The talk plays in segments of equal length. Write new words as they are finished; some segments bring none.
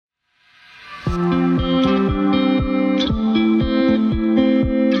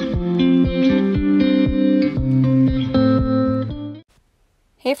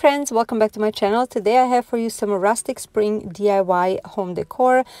Hey friends, welcome back to my channel. Today I have for you some rustic spring DIY home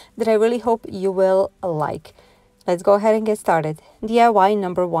decor that I really hope you will like. Let's go ahead and get started. DIY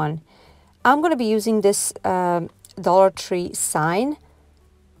number 1. I'm going to be using this Dollar Tree sign.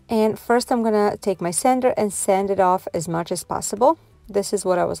 And first I'm going to take my sander and sand it off as much as possible. This is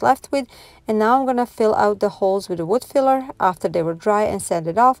what I was left with. And now I'm going to fill out the holes with a wood filler. After they were dry and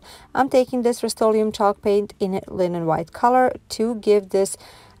sanded off, I'm taking this Rust-Oleum chalk paint in a linen white color to give this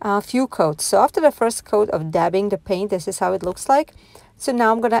a few coats. So after the first coat of dabbing the paint, this is how it looks like. So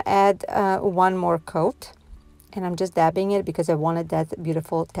now I'm going to add one more coat. And I'm just dabbing it because I wanted that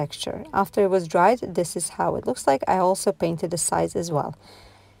beautiful texture. After it was dried, this is how it looks like. I also painted the sides as well.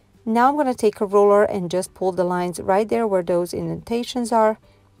 Now I'm going to take a ruler and just pull the lines right there where those indentations are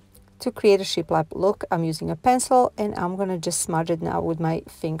to create a shiplap look. I'm using a pencil and I'm going to just smudge it now with my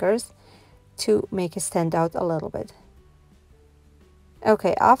fingers to make it stand out a little bit.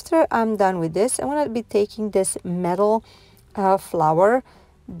 Okay, after I'm done with this, I'm going to be taking this metal flower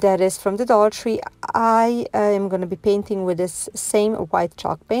that is from the Dollar Tree. I am going to be painting with this same white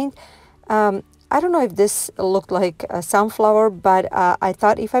chalk paint. I don't know if this looked like a sunflower, but I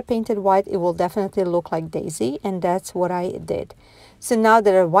thought if I painted white, it will definitely look like daisy, and that's what I did. So now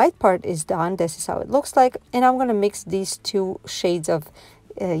that the white part is done, this is how it looks like, and I'm going to mix these two shades of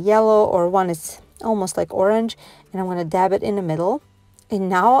yellow, or one is almost like orange, and I'm going to dab it in the middle, and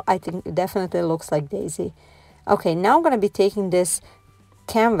now I think it definitely looks like daisy. Okay, now I'm going to be taking this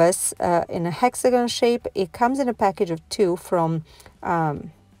canvas in a hexagon shape. It comes in a package of 2 from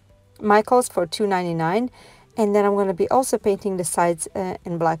Michael's for $2.99, and then I'm going to be also painting the sides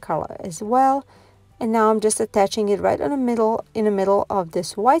in black color as well. And now I'm just attaching it right in the middle of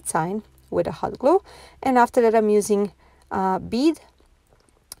this white sign with a hot glue. And after that, I'm using bead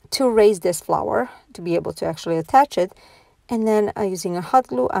to raise this flower to be able to actually attach it. And then using a hot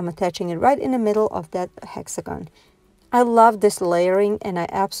glue, I'm attaching it right in the middle of that hexagon. I love this layering and I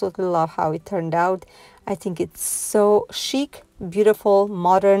absolutely love how it turned out. I think it's so chic, beautiful,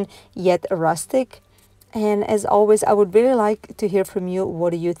 modern, yet rustic. And as always, I would really like to hear from you. What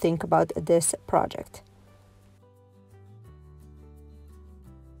do you think about this project?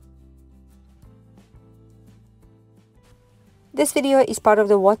 This video is part of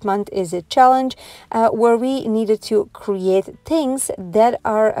the What Month Is It challenge, where we needed to create things that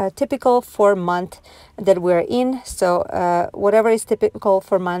are typical for month that we're in. So whatever is typical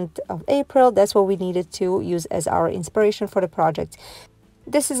for month of April, that's what we needed to use as our inspiration for the project.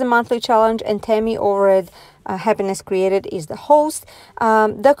 This is a monthly challenge, and Tammy over at Happiness Created is the host.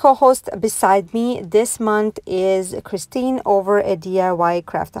 The co-host beside me this month is Christine over at DIY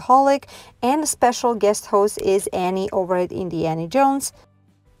Craftaholic, and the special guest host is Annie over at Indiana Jones.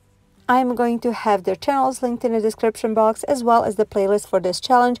 I'm going to have their channels linked in the description box, as well as the playlist for this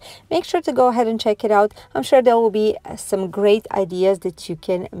challenge. Make sure to go ahead and check it out. I'm sure there will be some great ideas that you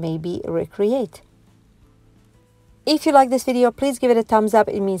can maybe recreate. If you like this video, please give it a thumbs up.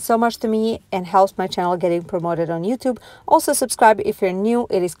 It means so much to me and helps my channel getting promoted on YouTube. Also subscribe if you're new.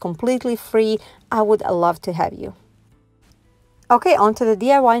 It is completely free. I would love to have you. Okay, on to the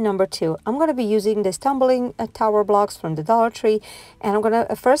DIY number 2. I'm going to be using this tumbling tower blocks from the Dollar Tree, and I'm going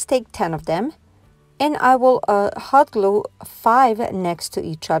to first take 10 of them, and I will hot glue 5 next to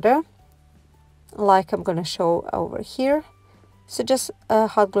each other, like I'm going to show over here. So just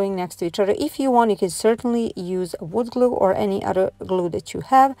hot gluing next to each other. If you want, you can certainly use wood glue or any other glue that you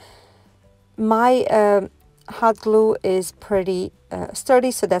have. My hot glue is pretty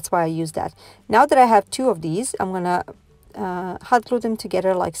sturdy, so that's why I use that. Now that I have 2 of these, I'm going to hot glue them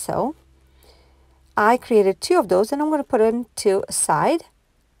together like so. I created 2 of those, and I'm going to put them to a side.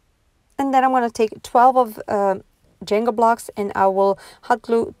 And then I'm going to take 12 of Jenga blocks, and I will hot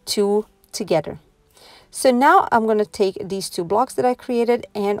glue 2 together. So now I'm going to take these 2 blocks that I created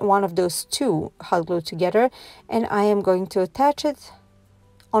and one of those 2 hot glue together, and I am going to attach it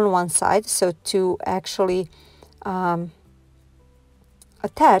on one side, so to actually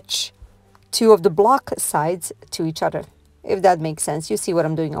attach 2 of the block sides to each other, if that makes sense. You see what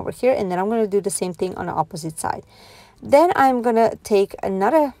I'm doing over here, and then I'm going to do the same thing on the opposite side. Then I'm going to take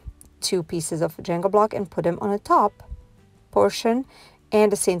another 2 pieces of Jenga block and put them on the top portion,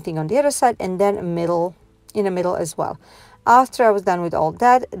 and the same thing on the other side, and then in the middle as well. After I was done with all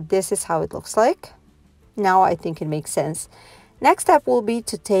that, this is how it looks like. Now I think it makes sense. Next step will be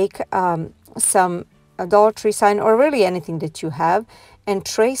to take some Dollar Tree sign, or really anything that you have, and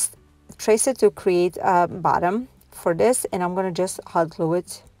trace it to create a bottom for this, and I'm going to just hot glue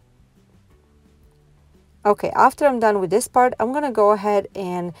it. Okay, after I'm done with this part, I'm going to go ahead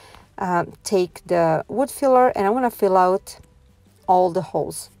and take the wood filler, and I'm going to fill out all the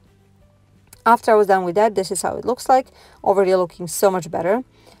holes. After I was done with that, this is how it looks like. Already looking so much better.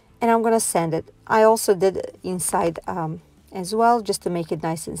 And I'm going to sand it. I also did inside as well, just to make it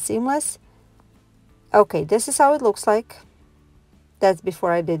nice and seamless. Okay, this is how it looks like. That's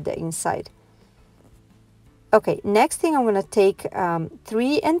before I did the inside. Okay, next thing I'm going to take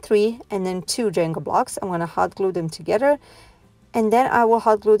 3 and 3 and then 2 Jenga blocks. I'm going to hot glue them together. And then I will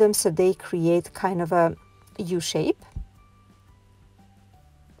hot glue them so they create kind of a U shape.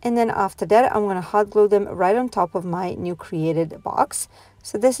 And then after that, I'm going to hot glue them right on top of my new created box.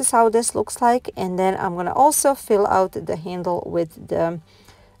 So this is how this looks like. And then I'm going to also fill out the handle with the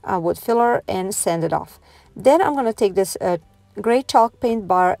wood filler and sand it off. Then I'm going to take this gray chalk paint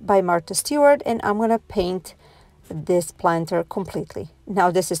bar by Martha Stewart, and I'm going to paint this planter completely.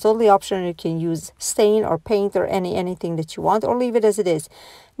 Now this is totally optional. You can use stain or paint or anything that you want, or leave it as it is.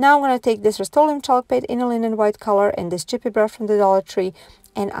 Now I'm going to take this Rust-Oleum chalk paint in a linen white color and this chippy brush from the Dollar Tree,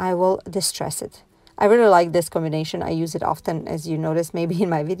 and I will distress it. I really like this combination. I use it often, as you notice maybe in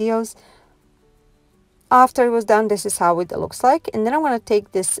my videos. After it was done, this is how it looks like. And then I'm going to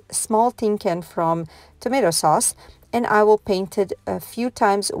take this small tin can from tomato sauce, and I will paint it a few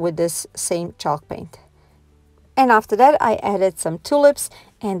times with this same chalk paint. And after that, I added some tulips,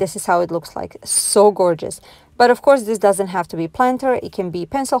 and this is how it looks like. So gorgeous. But of course, this doesn't have to be planter. It can be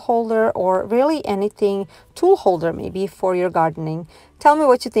pencil holder or really anything, tool holder maybe for your gardening. Tell me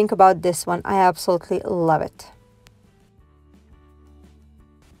what you think about this one. I absolutely love it.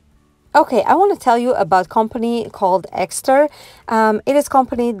 Okay, I want to tell you about a company called Decor. It is a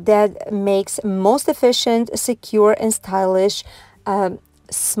company that makes most efficient, secure, and stylish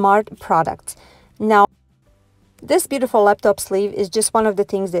smart products. Now, this beautiful laptop sleeve is just one of the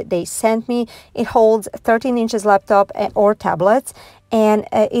things that they sent me. It holds 13 inches laptop or tablets, and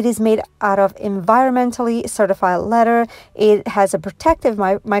it is made out of environmentally certified leather. It has a protective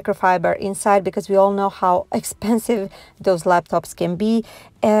microfiber inside, because we all know how expensive those laptops can be.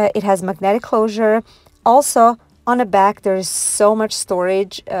 It has magnetic closure. Also, on the back, there is so much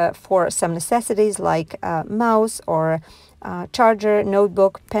storage for some necessities like mouse or charger,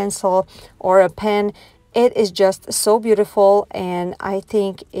 notebook, pencil, or a pen. It is just so beautiful, and I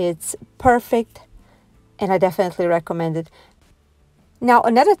think it's perfect, and I definitely recommend it. Now,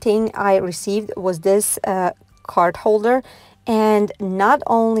 another thing I received was this card holder, and not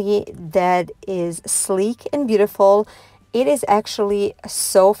only that is sleek and beautiful, it is actually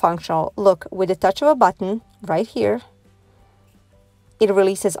so functional. Look, with the touch of a button right here, it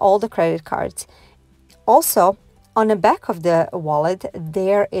releases all the credit cards. Also, on the back of the wallet,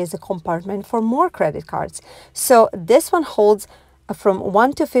 there is a compartment for more credit cards. So this one holds from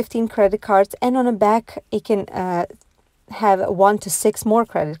 1 to 15 credit cards, and on the back, it can have 1 to 6 more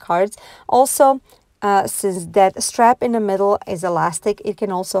credit cards. Also, since that strap in the middle is elastic, it can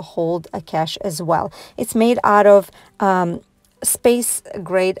also hold a cash as well. It's made out of space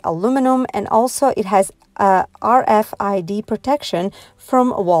grade aluminum, and also it has RFID protection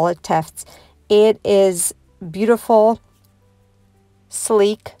from wallet thefts. It is beautiful,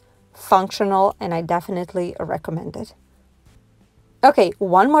 sleek, functional, and I definitely recommend it. Okay,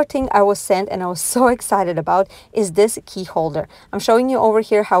 one more thing I was sent and I was so excited about is this key holder. I'm showing you over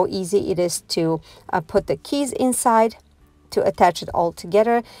here how easy it is to put the keys inside, to attach it all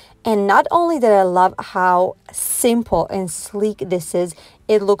together. And not only that, I love how simple and sleek this is.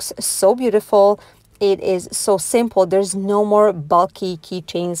 It looks so beautiful. It is so simple. There's no more bulky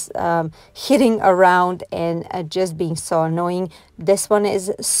keychains hitting around and just being so annoying. This one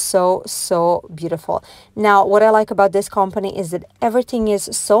is so beautiful. Now, what I like about this company is that everything is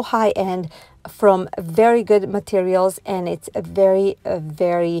so high-end, from very good materials, and it's a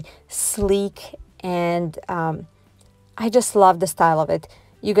very sleek, and I just love the style of it.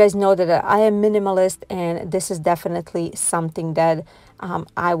 You guys know that I am minimalist, and this is definitely something that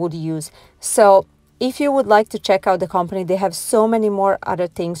I would use. So if you would like to check out the company, they have so many more other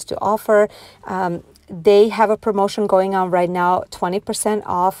things to offer. They have a promotion going on right now, 20%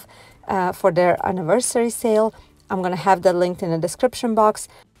 off for their anniversary sale. I'm going to have that linked in the description box.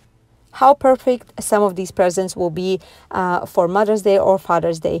 How perfect some of these presents will be for Mother's Day or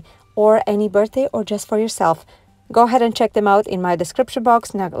Father's Day, or any birthday, or just for yourself. Go ahead and check them out in my description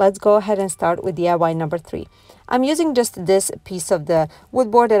box. Now let's go ahead and start with DIY number 3. I'm using just this piece of the wood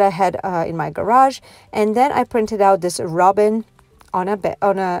board that I had in my garage, and then I printed out this robin on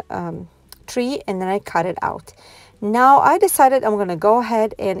a tree, and then I cut it out. Now I decided I'm going to go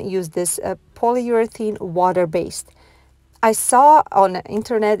ahead and use this polyurethane water-based. I saw on the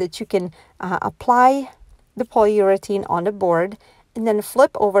internet that you can apply the polyurethane on the board and then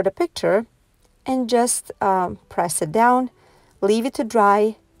flip over the picture and just press it down, leave it to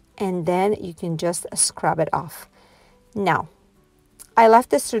dry, and then you can just scrub it off. Now, I left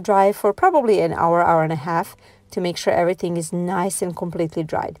this to dry for probably an hour, hour and a half to make sure everything is nice and completely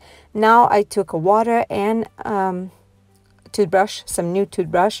dried. Now I took a water and toothbrush, some new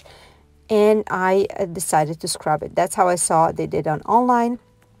toothbrush, and I decided to scrub it. That's how I saw they did on online,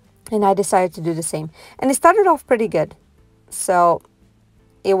 and I decided to do the same. And it started off pretty good. So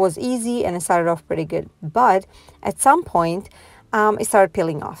it was easy and it started off pretty good. But at some point, it started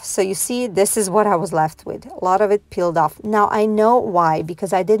peeling off. So you see, this is what I was left with. A lot of it peeled off. Now I know why,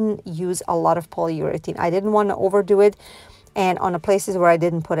 because I didn't use a lot of polyurethane. I didn't want to overdo it. And on the places where I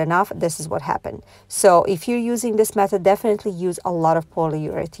didn't put enough, this is what happened. So if you're using this method, definitely use a lot of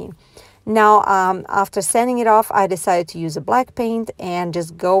polyurethane. Now, after sanding it off, I decided to use a black paint and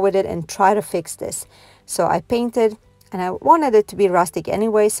just go with it and try to fix this. So I painted, and I wanted it to be rustic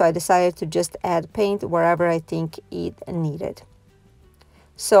anyway, so I decided to just add paint wherever I think it needed.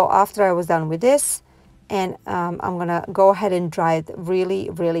 So after I was done with this, and I'm gonna go ahead and dry it really,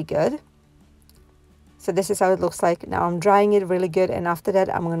 really good. So this is how it looks like. Now I'm drying it really good, and after that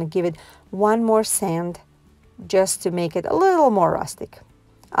I'm gonna give it one more sand just to make it a little more rustic.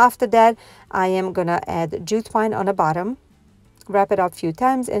 After that, I am gonna add jute twine on the bottom, wrap it up a few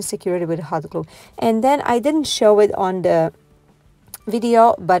times, and secure it with hot glue. And then I didn't show it on the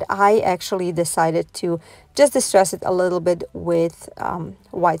video, but I actually decided to just distress it a little bit with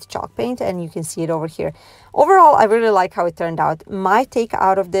white chalk paint, and you can see it over here. Overall, I really like how it turned out. My take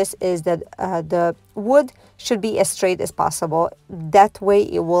out of this is that the wood should be as straight as possible. That way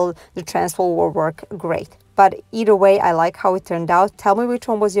the transfer will work great. But either way, I like how it turned out. Tell me which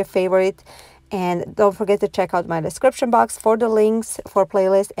one was your favorite. And don't forget to check out my description box for the links for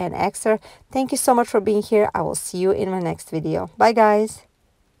playlist and extra. Thank you so much for being here. I will see you in my next video. Bye, guys.